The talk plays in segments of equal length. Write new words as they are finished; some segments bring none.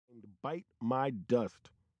bite my dust.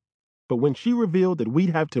 But when she revealed that we'd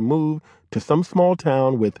have to move to some small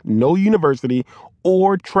town with no university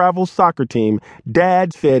or travel soccer team,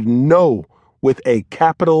 Dad said no with a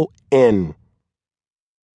capital N.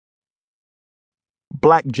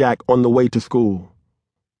 Blackjack on the way to school.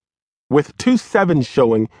 With 2 sevens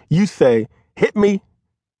showing, you say, "Hit me."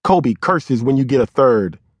 Kobe curses when you get a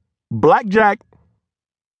third. Blackjack.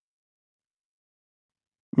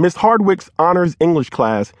 Miss Hardwick's honors English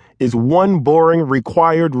class is one boring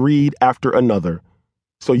required read after another.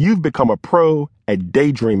 So you've become a pro at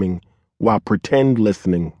daydreaming while pretend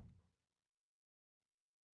listening.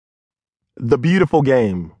 The beautiful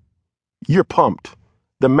game. You're pumped.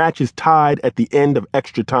 The match is tied at the end of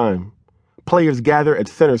extra time. Players gather at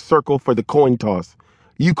center circle for the coin toss.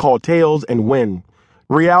 You call tails and win.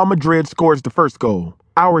 Real Madrid scores the first goal.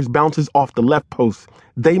 Ours bounces off the left post.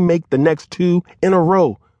 They make the next 2 in a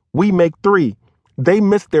row. We make 3. They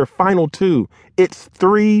miss their final 2. It's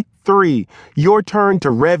 3-3. Your turn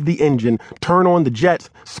to rev the engine, turn on the jets,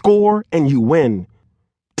 score, and you win.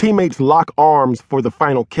 Teammates lock arms for the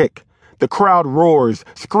final kick. The crowd roars,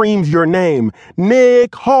 screams your name.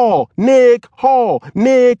 Nick Hall, Nick Hall,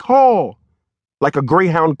 Nick Hall. Like a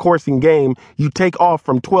greyhound coursing game, you take off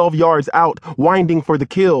from 12 yards out, winding for the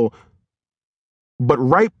kill. But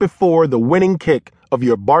right before the winning kick of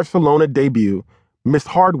your Barcelona debut, Miss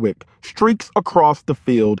Hardwick streaks across the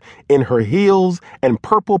field in her heels and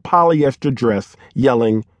purple polyester dress,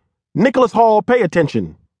 yelling, "Nicholas Hall, pay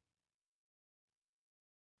attention."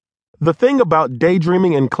 The thing about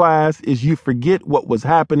daydreaming in class is you forget what was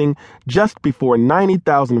happening just before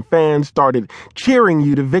 90,000 fans started cheering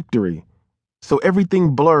you to victory. So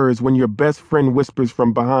everything blurs when your best friend whispers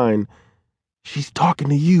from behind, "She's talking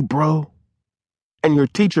to you, bro." And your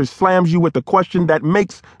teacher slams you with a question that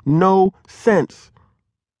makes no sense.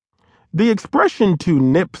 The expression to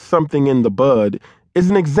nip something in the bud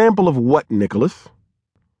is an example of what, Nicholas?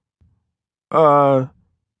 To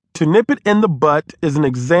nip it in the butt is an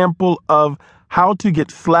example of how to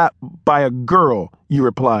get slapped by a girl, you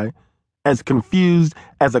reply, as confused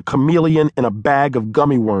as a chameleon in a bag of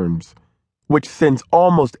gummy worms, which sends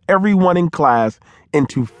almost everyone in class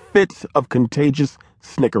into fits of contagious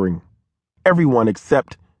snickering. Everyone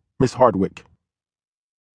except Miss Hardwick.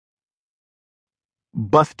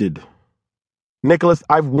 Busted. Nicholas,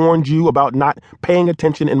 I've warned you about not paying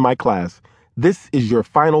attention in my class. This is your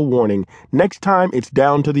final warning. Next time, it's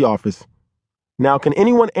down to the office. Now, can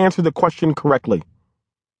anyone answer the question correctly?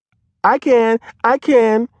 I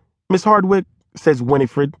can, Miss Hardwick, says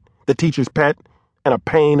Winifred, the teacher's pet, and a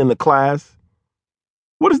pain in the class.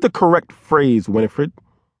 What is the correct phrase, Winifred?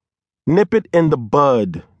 Nip it in the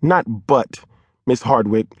bud, not butt, Miss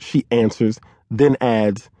Hardwick, she answers, then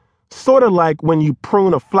adds, sort of like when you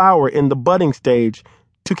prune a flower in the budding stage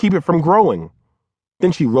to keep it from growing.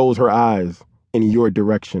 Then she rolls her eyes in your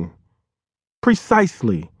direction.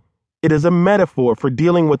 Precisely. It is a metaphor for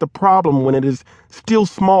dealing with a problem when it is still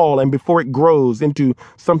small and before it grows into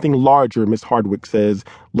something larger, Miss Hardwick says,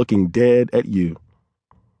 looking dead at you.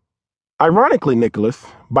 Ironically, Nicholas,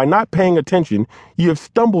 by not paying attention, you have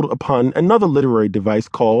stumbled upon another literary device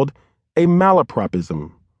called a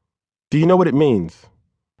malapropism. Do you know what it means?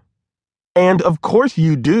 And of course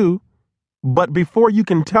you do. But before you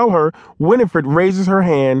can tell her, Winifred raises her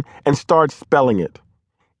hand and starts spelling it.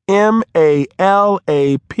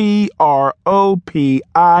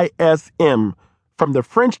 MALAPROPISM, from the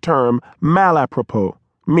French term malapropos,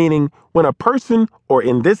 meaning when a person, or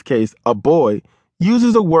in this case, a boy,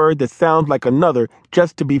 uses a word that sounds like another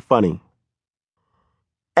just to be funny.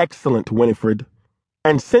 Excellent, Winifred.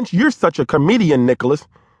 And since you're such a comedian, Nicholas,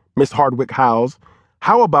 Miss Hardwick howls,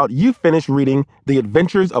 how about you finish reading The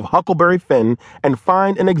Adventures of Huckleberry Finn and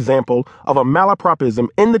find an example of a malapropism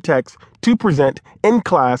in the text to present in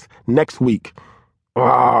class next week?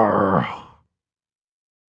 Arrgh.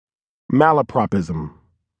 Malapropism.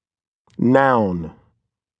 Noun.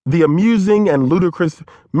 The amusing and ludicrous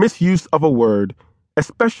misuse of a word,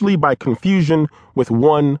 especially by confusion with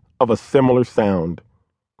one of a similar sound.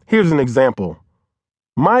 Here's an example.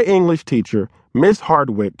 My English teacher, Miss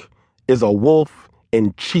Hardwick, is a wolf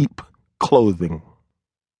in cheap clothing.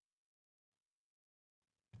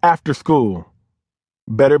 After school.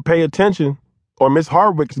 Better pay attention, or Miss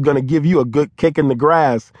Hardwick's gonna give you a good kick in the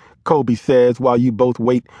grass, Kobe says while you both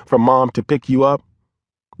wait for Mom to pick you up.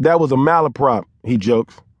 That was a malaprop, he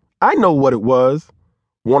jokes. I know what it was.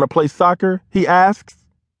 Want to play soccer? He asks.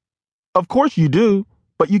 Of course you do,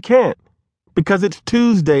 but you can't, because it's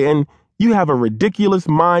Tuesday and you have a ridiculous,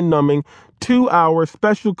 mind-numbing 2-hour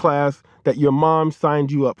special class that your mom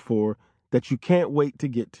signed you up for that you can't wait to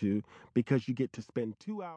get to because you get to spend 2 hours.